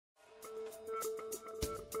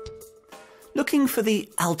Looking for the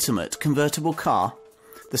ultimate convertible car?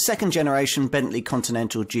 The second generation Bentley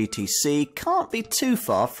Continental Gtc can't be too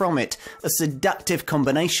far from it. A seductive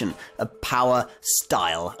combination of power,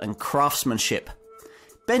 style and craftsmanship.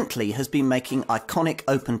 Bentley has been making iconic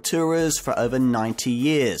open tourers for over 90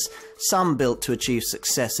 years, some built to achieve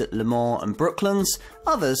success at Le Mans and Brooklands,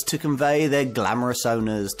 others to convey their glamorous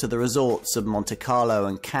owners to the resorts of Monte Carlo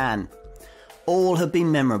and Cannes. All have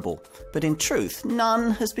been memorable, but in truth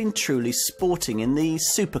none has been truly sporting in the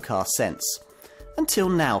supercar sense. Until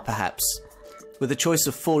now perhaps. With a choice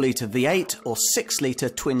of 4-litre V8 or 6-litre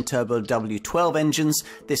twin-turbo W12 engines,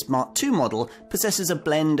 this Mark II model possesses a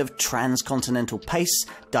blend of trans-continental pace,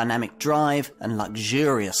 dynamic drive and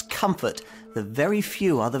luxurious comfort that very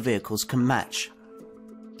few other vehicles can match.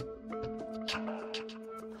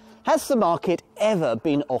 Has the market ever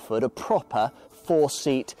been offered a proper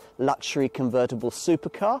 4-seat luxury convertible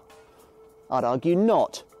supercar? I'd argue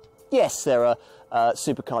not. Yes, there are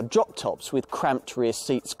supercar drop tops with cramped rear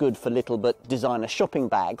seats good for little but designer shopping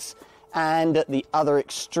bags, and at the other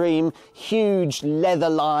extreme, huge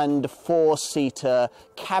leather-lined 4-seater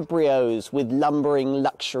cabrios with lumbering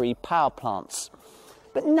luxury power plants.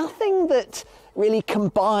 But nothing that really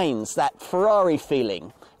combines that Ferrari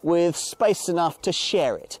feeling with space enough to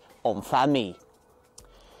share it en famille.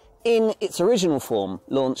 In its original form,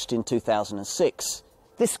 launched in 2006,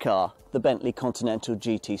 this car, the Bentley Continental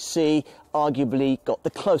Gtc, arguably got the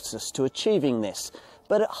closest to achieving this,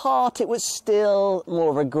 but at heart it was still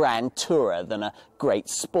more of a grand tourer than a great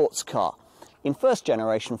sports car, in first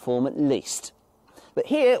generation form at least. But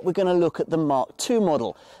here we're going to look at the Mark II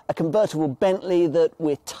model, a convertible Bentley that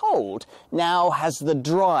we're told now has the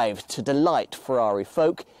drive to delight Ferrari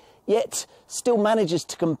folk, yet still manages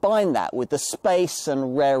to combine that with the space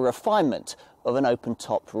and rare refinement of an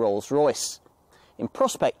open-top Rolls-Royce. In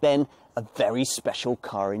prospect then, a very special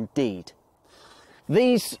car indeed.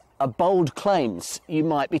 These are bold claims you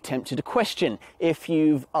might be tempted to question if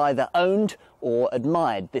you've either owned or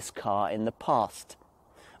admired this car in the past.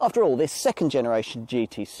 After all, this second generation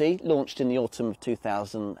GTC, launched in the autumn of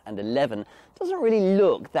 2011, doesn't really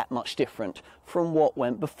look that much different from what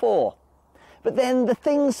went before. But then the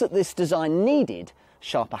things that this design needed,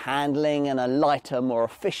 sharper handling and a lighter, more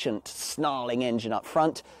efficient, snarling engine up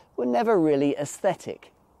front, were never really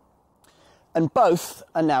aesthetic. And both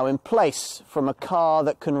are now in place, from a car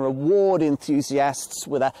that can reward enthusiasts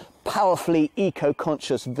with a powerfully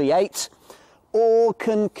eco-conscious V8, or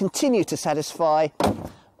can continue to satisfy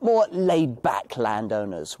more laid-back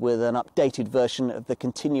landowners with an updated version of the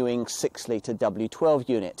continuing 6-litre W12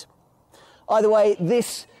 unit. Either way,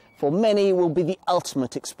 this, for many, will be the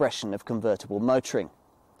ultimate expression of convertible motoring.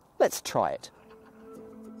 Let's try it.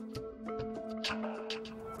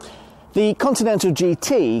 The Continental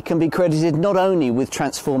GT can be credited not only with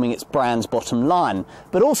transforming its brand's bottom line,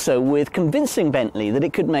 but also with convincing Bentley that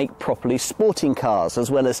it could make properly sporting cars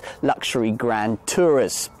as well as luxury grand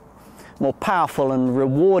tourers. More powerful and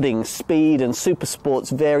rewarding speed and super sports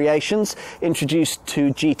variations introduced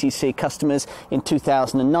to GTC customers in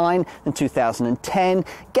 2009 and 2010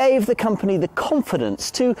 gave the company the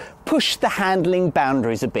confidence to push the handling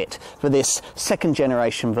boundaries a bit for this second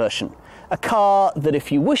generation version. A car that, if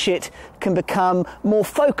you wish it, can become more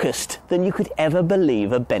focused than you could ever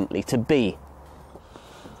believe a Bentley to be.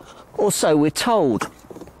 Or so we're told.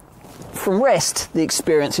 From rest, the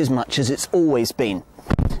experience is much as it's always been.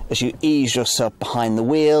 As you ease yourself behind the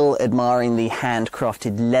wheel, admiring the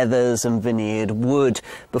handcrafted leathers and veneered wood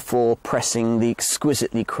before pressing the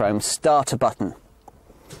exquisitely chromed starter button.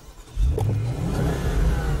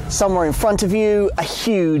 Somewhere in front of you, a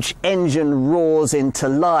huge engine roars into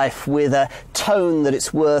life with a tone that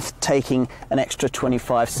it's worth taking an extra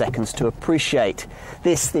 25 seconds to appreciate.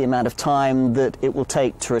 This, the amount of time that it will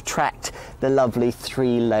take to retract the lovely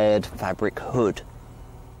 3-layered fabric hood.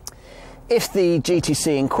 If the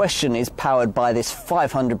GTC in question is powered by this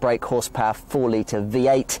 500 brake horsepower 4-litre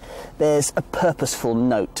V8, there's a purposeful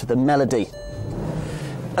note to the melody.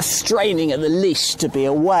 A straining at the leash to be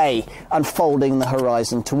away, unfolding the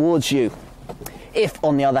horizon towards you. If,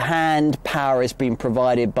 on the other hand, power is being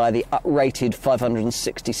provided by the uprated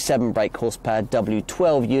 567 brake horsepower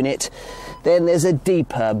W12 unit, then there's a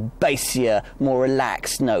deeper, bassier, more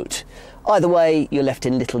relaxed note. Either way, you're left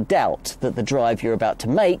in little doubt that the drive you're about to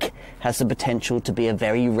make has the potential to be a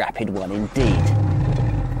very rapid one indeed.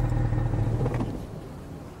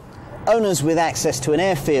 Owners with access to an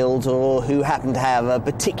airfield, or who happen to have a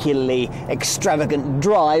particularly extravagant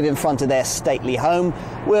drive in front of their stately home,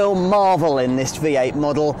 will marvel in this V8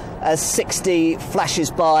 model as 60 flashes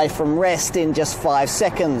by from rest in just 5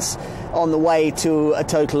 seconds. on the way to a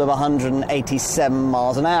total of 187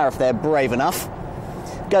 miles an hour if they're brave enough.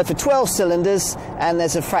 Go for 12 cylinders and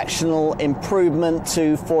there's a fractional improvement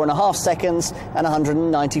to 4.5 seconds and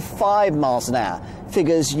 195 miles an hour.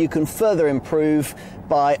 Figures you can further improve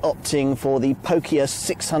by opting for the pokier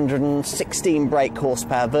 616 brake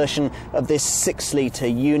horsepower version of this 6-litre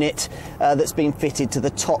unit that's been fitted to the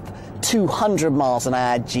top 200 miles an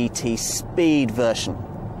hour GT Speed version.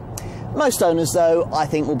 Most owners, though, I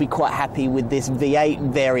think will be quite happy with this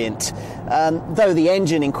V8 variant. Though the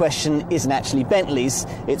engine in question isn't actually Bentley's,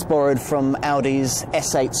 it's borrowed from Audi's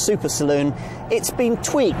S8 Super Saloon, it's been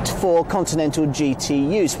tweaked for Continental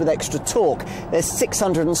GT use with extra torque. There's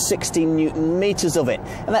 616 Newton meters of it,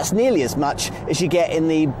 and that's nearly as much as you get in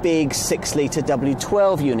the big 6-litre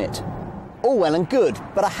W12 unit. All well and good,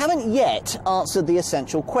 but I haven't yet answered the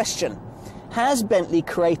essential question. Has Bentley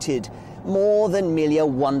created more than merely a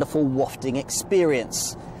wonderful wafting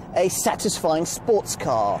experience, a satisfying sports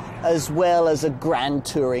car, as well as a grand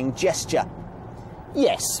touring gesture?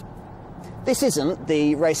 Yes. This isn't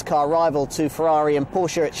the race car rival to Ferrari and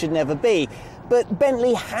Porsche it should never be, but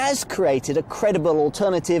Bentley has created a credible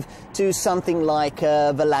alternative to something like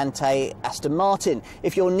a Volante Aston Martin.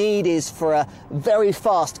 If your need is for a very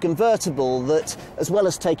fast convertible that, as well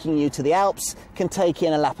as taking you to the Alps, can take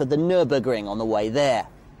in a lap of the Nürburgring on the way there.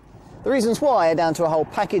 The reasons why are down to a whole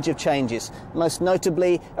package of changes, most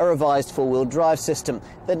notably a revised four-wheel drive system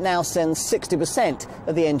that now sends 60%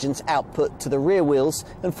 of the engine's output to the rear wheels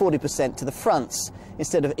and 40% to the fronts,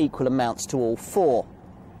 instead of equal amounts to all four.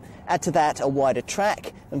 Add to that a wider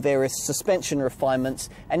track and various suspension refinements,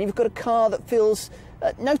 and you've got a car that feels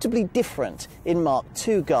notably different in Mark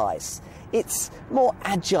II guise. It's more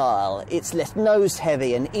agile, it's less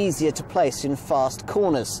nose-heavy and easier to place in fast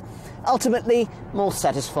corners. Ultimately, more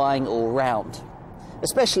satisfying all round.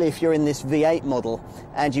 Especially if you're in this V8 model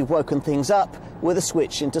and you've woken things up with a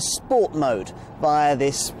switch into sport mode via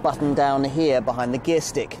this button down here behind the gear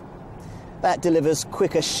stick. That delivers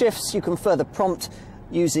quicker shifts you can further prompt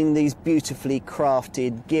using these beautifully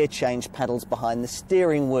crafted gear change paddles behind the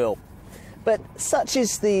steering wheel. But such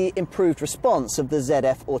is the improved response of the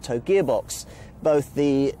ZF Auto gearbox. Both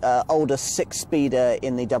the older 6-speeder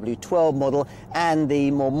in the W12 model and the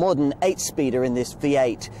more modern 8-speeder in this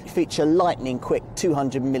V8 feature lightning-quick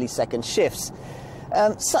 200 millisecond shifts.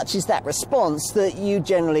 Such is that response that you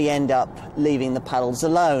generally end up leaving the paddles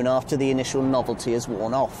alone after the initial novelty has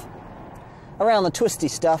worn off. Around the twisty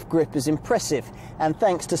stuff, grip is impressive, and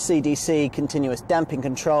thanks to CDC continuous damping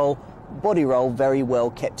control, body roll very well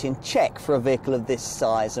kept in check for a vehicle of this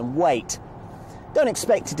size and weight. Don't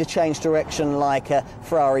expect it to change direction like a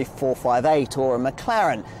Ferrari 458 or a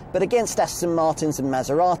McLaren, but against Aston Martins and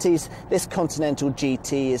Maseratis, this Continental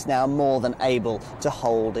GT is now more than able to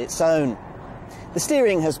hold its own. The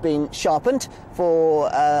steering has been sharpened for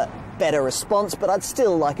better response, but I'd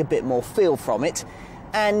still like a bit more feel from it,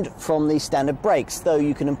 and from the standard brakes, though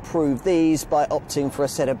you can improve these by opting for a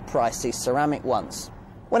set of pricey ceramic ones.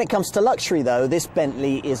 When it comes to luxury, though, this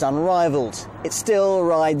Bentley is unrivaled. It still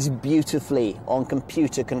rides beautifully on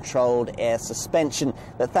computer-controlled air suspension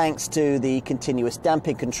that, thanks to the continuous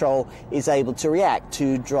damping control, is able to react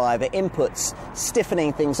to driver inputs,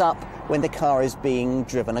 stiffening things up when the car is being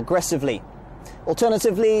driven aggressively.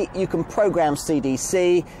 Alternatively, you can program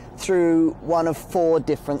CDC through one of 4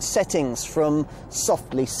 different settings, from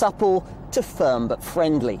softly supple to firm but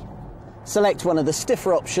friendly. Select one of the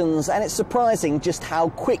stiffer options and it's surprising just how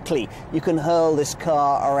quickly you can hurl this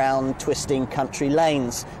car around twisting country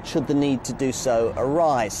lanes should the need to do so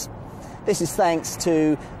arise. This is thanks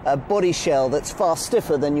to a body shell that's far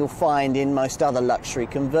stiffer than you'll find in most other luxury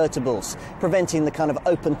convertibles, preventing the kind of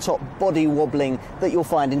open-top body wobbling that you'll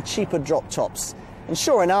find in cheaper drop tops. And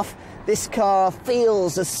sure enough, this car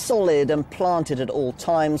feels as solid and planted at all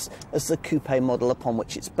times as the coupe model upon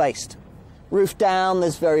which it's based. Roof down,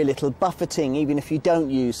 there's very little buffeting, even if you don't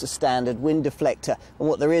use the standard wind deflector, and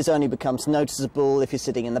what there is only becomes noticeable if you're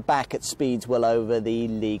sitting in the back at speeds well over the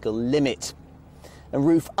legal limit. And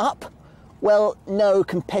roof up? Well, no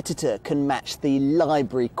competitor can match the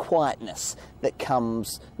library quietness that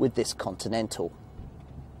comes with this Continental.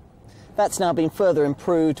 That's now been further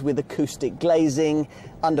improved with acoustic glazing,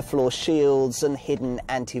 underfloor shields and hidden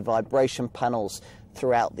anti-vibration panels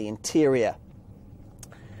throughout the interior.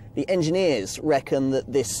 The engineers reckon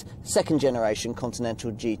that this second-generation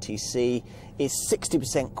Continental GTC is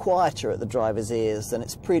 60% quieter at the driver's ears than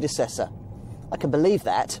its predecessor. I can believe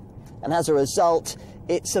that, and as a result,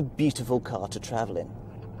 it's a beautiful car to travel in.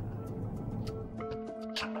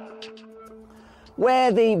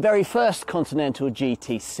 Where the very first Continental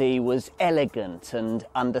GTC was elegant and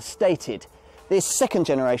understated, This second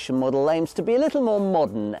generation model aims to be a little more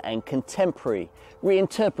modern and contemporary,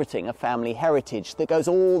 reinterpreting a family heritage that goes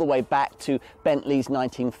all the way back to Bentley's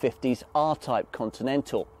 1950s R-Type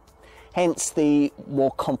Continental. Hence the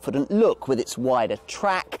more confident look with its wider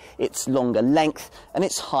track, its longer length and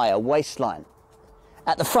its higher waistline.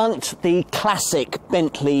 At the front, the classic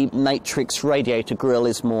Bentley Matrix radiator grille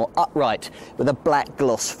is more upright, with a black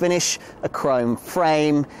gloss finish, a chrome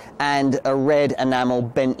frame and a red enamel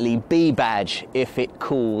Bentley B badge if it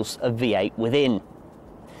cools a V8 within.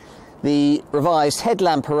 The revised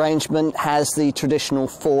headlamp arrangement has the traditional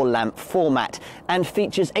 4-lamp format and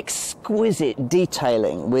features exquisite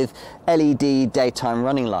detailing with LED daytime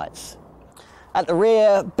running lights. At the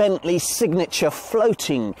rear, Bentley's signature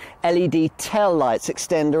floating LED tail lights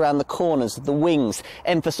extend around the corners of the wings,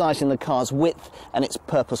 emphasising the car's width and its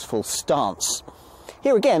purposeful stance.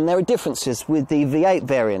 Here again, there are differences with the V8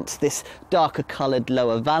 variant, this darker coloured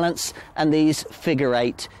lower valance and these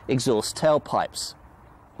figure-8 exhaust tailpipes.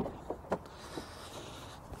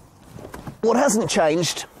 What hasn't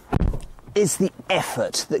changed is the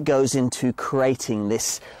effort that goes into creating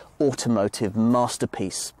this automotive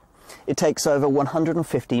masterpiece. It takes over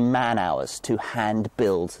 150 man-hours to hand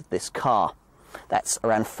build this car. That's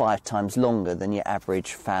around 5 times longer than your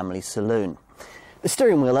average family saloon. The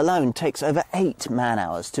steering wheel alone takes over 8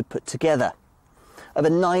 man-hours to put together. Over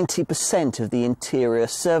 90% of the interior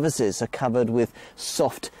surfaces are covered with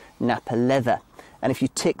soft Napa leather. And if you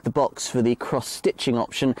tick the box for the cross-stitching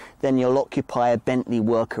option, then you'll occupy a Bentley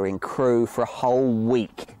worker in crew for a whole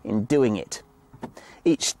week in doing it.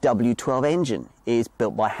 Each W12 engine is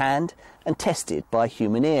built by hand and tested by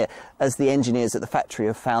human ear, as the engineers at the factory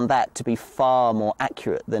have found that to be far more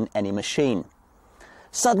accurate than any machine.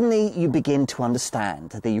 Suddenly you begin to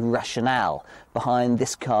understand the rationale behind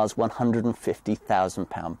this car's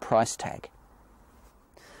 £150,000 price tag.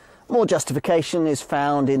 More justification is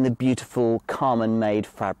found in the beautiful Carmen-made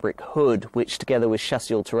fabric hood, which together with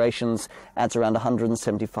chassis alterations adds around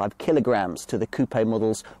 175 kilograms to the coupe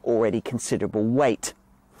model's already considerable weight.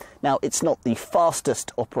 Now, it's not the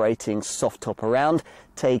fastest operating soft top around,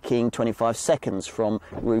 taking 25 seconds from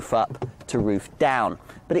roof up to roof down,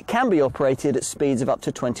 but it can be operated at speeds of up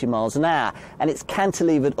to 20 miles an hour, and its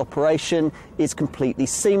cantilevered operation is completely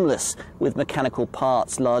seamless, with mechanical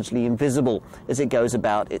parts largely invisible as it goes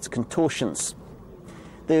about its contortions.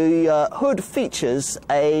 The hood features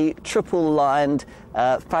a triple-lined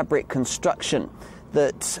fabric construction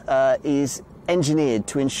that is engineered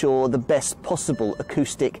to ensure the best possible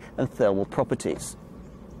acoustic and thermal properties.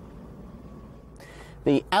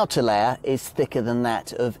 The outer layer is thicker than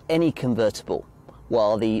that of any convertible,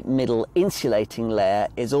 while the middle insulating layer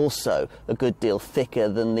is also a good deal thicker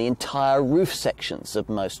than the entire roof sections of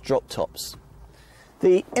most drop tops.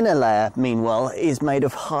 The inner layer, meanwhile, is made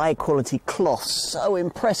of high quality cloth so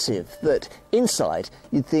impressive that inside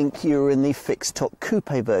you'd think you were in the fixed top coupe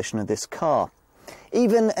version of this car.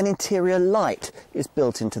 Even an interior light is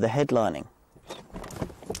built into the headlining.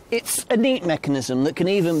 It's a neat mechanism that can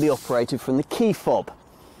even be operated from the key fob.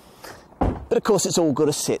 But of course it's all got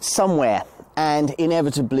to sit somewhere, and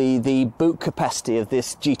inevitably the boot capacity of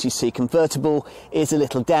this GTC convertible is a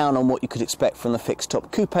little down on what you could expect from the fixed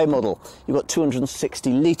top coupe model. You've got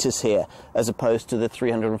 260 litres here as opposed to the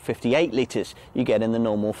 358 litres you get in the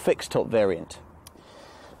normal fixed top variant.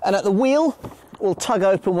 And at the wheel, we'll tug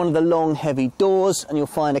open one of the long heavy doors and you'll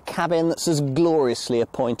find a cabin that's as gloriously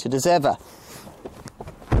appointed as ever.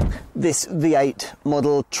 This V8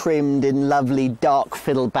 model trimmed in lovely dark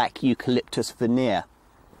fiddleback eucalyptus veneer.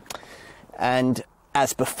 And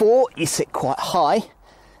as before, you sit quite high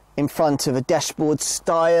in front of a dashboard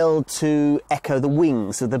styled to echo the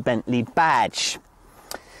wings of the Bentley badge.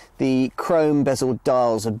 The chrome bezeled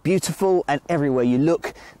dials are beautiful, and everywhere you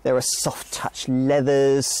look there are soft touch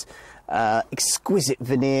leathers, exquisite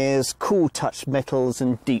veneers, cool touch metals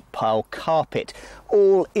and deep pile carpet,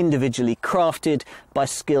 all individually crafted by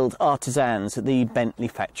skilled artisans at the Bentley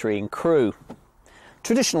factory and crew.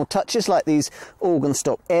 Traditional touches like these organ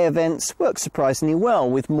stop air vents work surprisingly well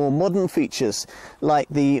with more modern features like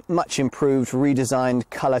the much improved redesigned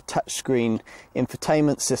colour touchscreen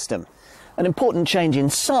infotainment system. An important change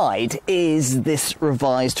inside is this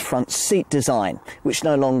revised front seat design, which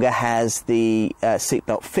no longer has the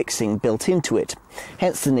seatbelt fixing built into it.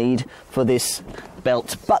 Hence the need for this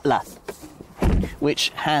belt butler, which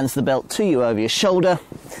hands the belt to you over your shoulder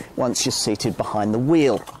once you're seated behind the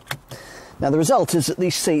wheel. Now the result is that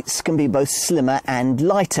these seats can be both slimmer and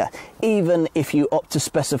lighter, even if you opt to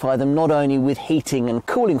specify them not only with heating and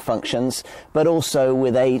cooling functions, but also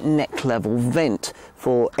with a neck level vent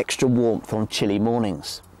for extra warmth on chilly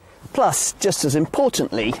mornings. Plus, just as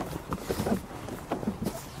importantly,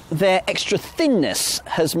 Their extra thinness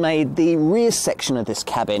has made the rear section of this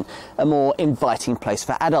cabin a more inviting place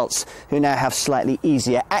for adults who now have slightly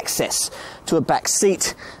easier access to a back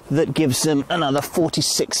seat that gives them another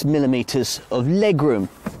 46mm of legroom.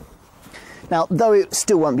 Now, though it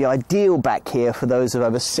still won't be ideal back here for those of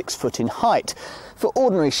over 6 foot in height, for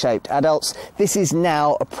ordinary shaped adults, this is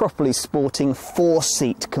now a properly sporting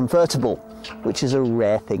 4-seat convertible, which is a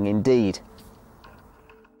rare thing indeed.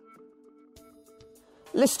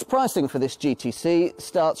 List pricing for this GTC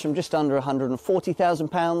starts from just under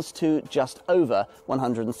 £140,000 to just over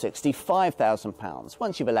 £165,000,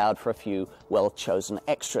 once you've allowed for a few well-chosen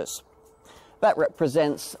extras. That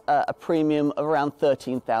represents a premium of around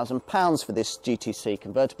 £13,000 for this GTC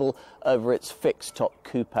convertible over its fixed-top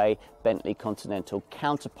coupe Bentley Continental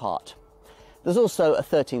counterpart. There's also a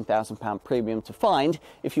 £13,000 premium to find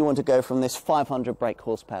if you want to go from this 500 brake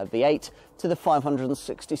horsepower V8 to the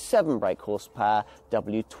 567 brake horsepower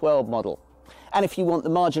W12 model. And if you want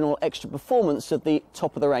the marginal extra performance of the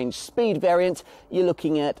top-of-the-range speed variant, you're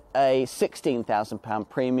looking at a £16,000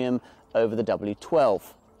 premium over the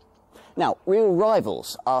W12. Now, real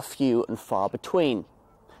rivals are few and far between.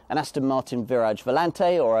 An Aston Martin Virage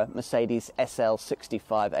Volante or a Mercedes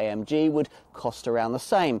SL65 AMG would cost around the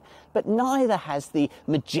same, but neither has the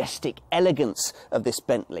majestic elegance of this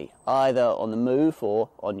Bentley, either on the move or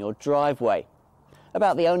on your driveway.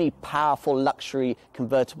 About the only powerful luxury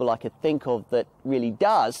convertible I could think of that really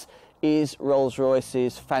does is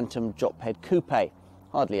Rolls-Royce's Phantom Drophead Coupe,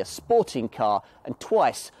 hardly a sporting car and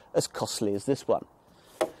twice as costly as this one.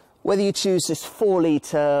 Whether you choose this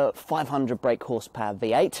 4-litre 500 brake horsepower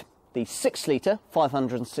V8, the 6-litre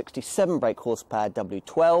 567 brake horsepower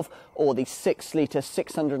W12, or the 6-litre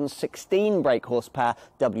 616 brake horsepower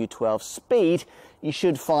W12 Speed, you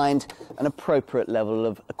should find an appropriate level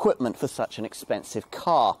of equipment for such an expensive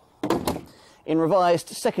car. In revised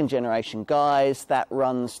second-generation guise, that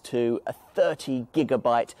runs to a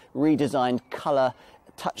 30GB redesigned colour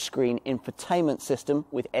touchscreen infotainment system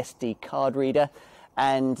with SD card reader,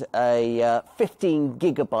 and a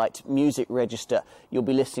 15GB music register you'll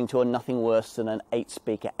be listening to on nothing worse than an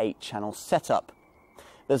 8-speaker 8-channel setup.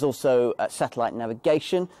 There's also satellite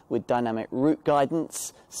navigation with dynamic route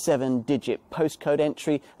guidance, 7-digit postcode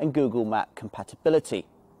entry and Google Map compatibility.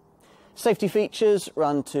 Safety features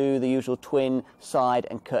run to the usual twin side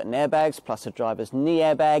and curtain airbags, plus a driver's knee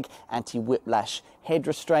airbag, anti-whiplash head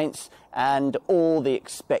restraints, and all the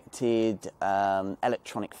expected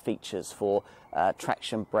electronic features for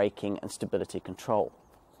traction braking and stability control.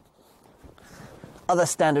 Other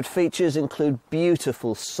standard features include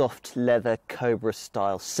beautiful soft leather Cobra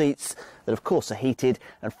style seats that of course are heated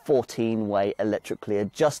and 14-way electrically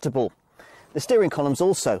adjustable. The steering column's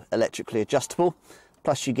also electrically adjustable.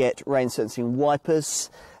 Plus you get rain-sensing wipers,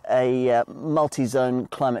 a multi-zone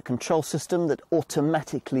climate control system that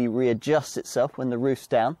automatically readjusts itself when the roof's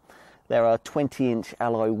down. There are 20-inch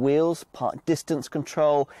alloy wheels, park distance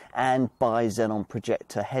control, and bi-xenon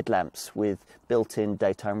projector headlamps with built-in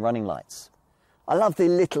daytime running lights. I love the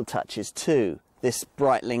little touches too. This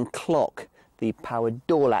Breitling clock, the powered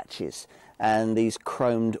door latches, and these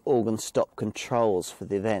chromed organ stop controls for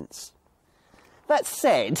the events. That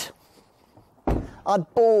said,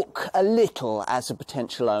 I'd balk a little as a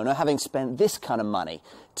potential owner, having spent this kind of money,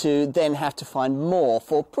 to then have to find more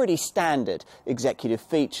for pretty standard executive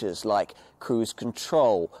features like cruise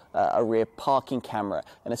control, a rear parking camera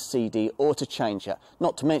and a CD auto changer,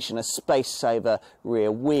 not to mention a space saver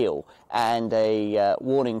rear wheel and a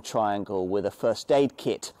warning triangle with a first aid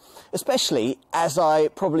kit, especially as I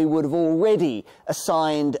probably would have already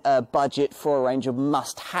assigned a budget for a range of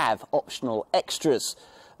must-have optional extras.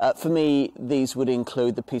 For me, these would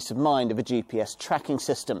include the peace of mind of a GPS tracking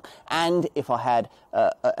system, and if I had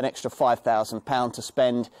an extra £5,000 to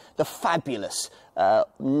spend, the fabulous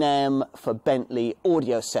NAMM for Bentley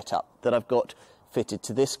audio setup that I've got fitted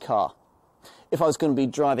to this car. If I was going to be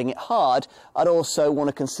driving it hard, I'd also want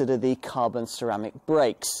to consider the carbon ceramic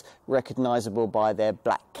brakes, recognisable by their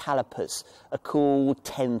black calipers, a cool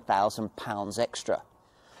 £10,000 extra.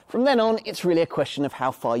 From then on, it's really a question of how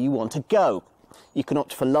far you want to go. You can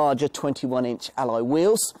opt for larger 21-inch alloy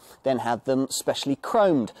wheels, then have them specially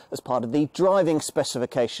chromed as part of the driving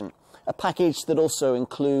specification. A package that also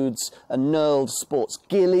includes a knurled sports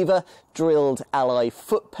gear lever, drilled alloy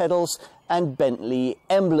foot pedals, and Bentley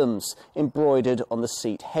emblems embroidered on the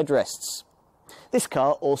seat headrests. This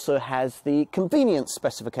car also has the convenience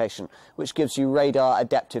specification, which gives you radar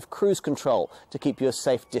adaptive cruise control to keep you a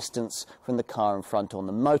safe distance from the car in front on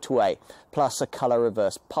the motorway, plus a colour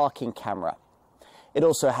reverse parking camera. It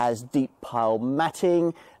also has deep pile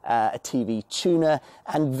matting, a TV tuner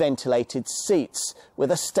and ventilated seats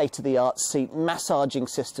with a state-of-the-art seat massaging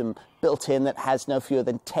system built in that has no fewer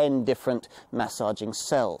than 10 different massaging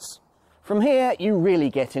cells. From here you really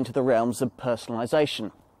get into the realms of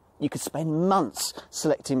personalisation. You could spend months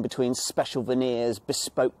selecting between special veneers,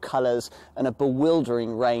 bespoke colours and a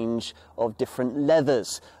bewildering range of different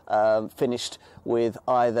leathers, finished with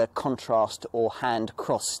either contrast or hand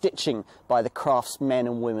cross-stitching by the craftsmen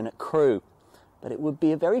and women at Crewe. But it would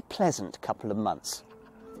be a very pleasant couple of months.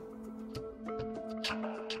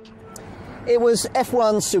 It was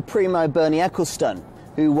F1 Supremo Bernie Ecclestone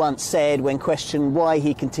who once said, when questioned why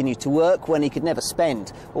he continued to work when he could never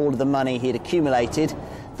spend all of the money he'd accumulated,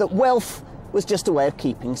 that wealth was just a way of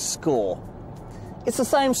keeping score. It's the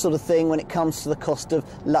same sort of thing when it comes to the cost of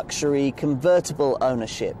luxury convertible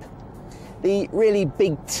ownership. The really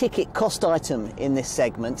big ticket cost item in this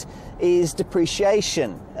segment is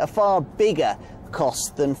depreciation, a far bigger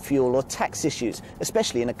cost than fuel or tax issues,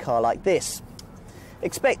 especially in a car like this.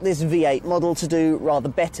 Expect this V8 model to do rather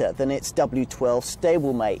better than its W12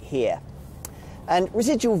 stablemate here. And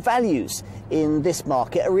residual values in this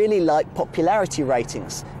market are really like popularity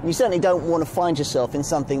ratings. You certainly don't want to find yourself in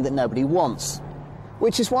something that nobody wants.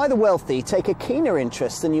 Which is why the wealthy take a keener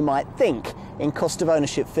interest than you might think in cost of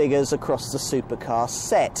ownership figures across the supercar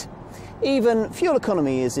set. Even fuel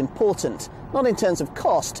economy is important, not in terms of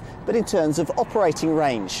cost, but in terms of operating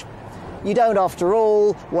range. You don't, after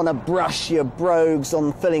all, want to brush your brogues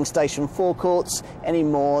on filling station forecourts any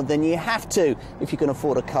more than you have to if you can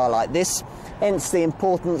afford a car like this. Hence the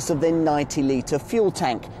importance of the 90-litre fuel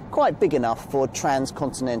tank, quite big enough for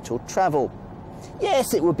trans-continental travel.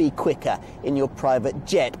 Yes, it would be quicker in your private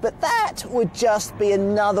jet, but that would just be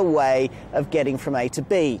another way of getting from A to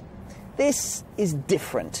B. This is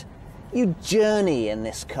different. You journey in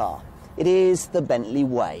this car. It is the Bentley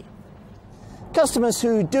way. Customers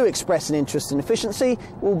who do express an interest in efficiency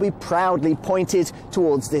will be proudly pointed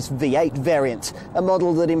towards this V8 variant, a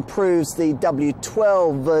model that improves the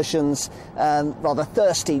W12 version's rather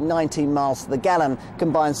thirsty 19 miles to the gallon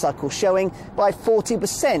combined cycle showing by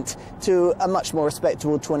 40% to a much more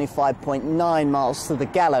respectable 25.9 miles to the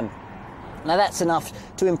gallon. Now that's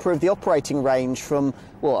enough to improve the operating range from,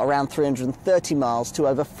 well, around 330 miles to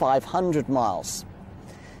over 500 miles.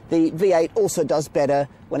 The V8 also does better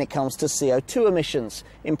when it comes to CO2 emissions,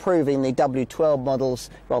 improving the W12 model's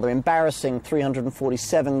rather embarrassing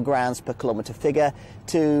 347 grams per kilometre figure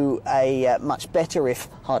to a much better, if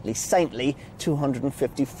hardly saintly,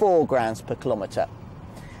 254 grams per kilometre.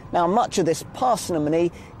 Now, much of this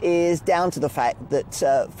parsimony is down to the fact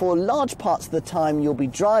that for large parts of the time you'll be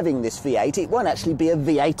driving this V8, it won't actually be a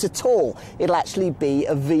V8 at all. It'll actually be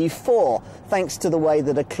a V4, thanks to the way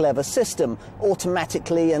that a clever system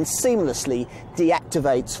automatically and seamlessly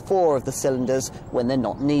deactivates 4 of the cylinders when they're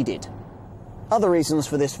not needed. Other reasons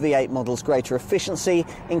for this V8 model's greater efficiency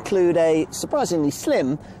include a surprisingly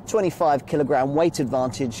slim 25 kilogram weight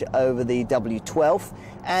advantage over the W12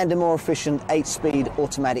 and a more efficient 8-speed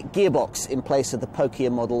automatic gearbox in place of the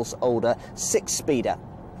pokier model's older 6-speeder.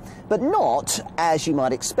 But not, as you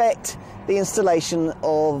might expect, the installation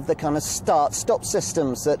of the kind of start-stop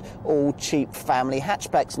systems that all cheap family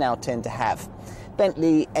hatchbacks now tend to have.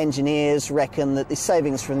 Bentley engineers reckon that the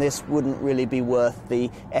savings from this wouldn't really be worth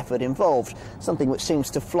the effort involved, something which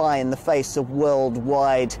seems to fly in the face of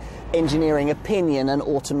worldwide engineering opinion and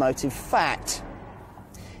automotive fact.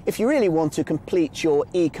 If you really want to complete your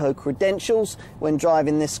eco-credentials when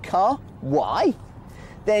driving this car, why?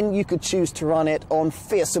 Then you could choose to run it on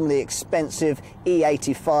fearsomely expensive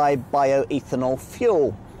E85 bioethanol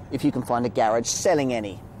fuel, if you can find a garage selling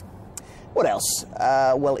any. What else?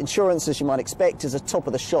 Well, insurance, as you might expect, is a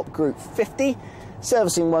top-of-the-shop Group 50.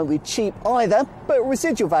 Servicing won't be cheap either, but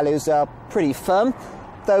residual values are pretty firm,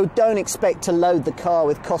 though don't expect to load the car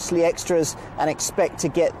with costly extras and expect to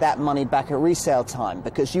get that money back at resale time,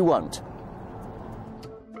 because you won't.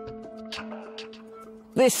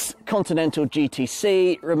 This Continental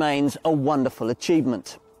GTC remains a wonderful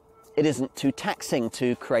achievement. It isn't too taxing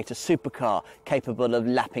to create a supercar capable of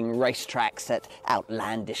lapping racetracks at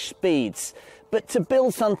outlandish speeds, but to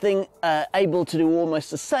build something able to do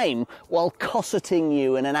almost the same while cosseting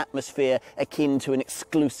you in an atmosphere akin to an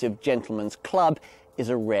exclusive gentleman's club is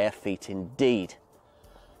a rare feat indeed.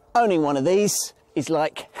 Owning one of these is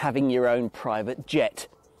like having your own private jet.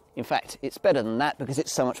 In fact, it's better than that because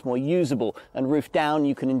it's so much more usable, and roof down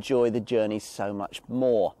you can enjoy the journey so much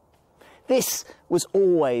more. This was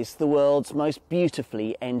always the world's most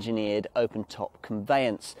beautifully engineered open-top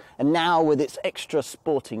conveyance, and now with its extra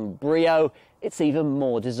sporting brio, it's even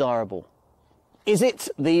more desirable. Is it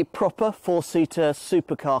the proper four-seater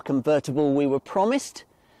supercar convertible we were promised?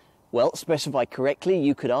 Well, specified correctly,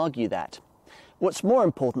 you could argue that. What's more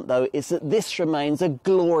important, though, is that this remains a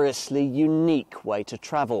gloriously unique way to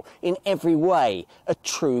travel. In every way, a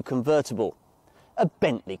true convertible. A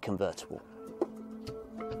Bentley convertible.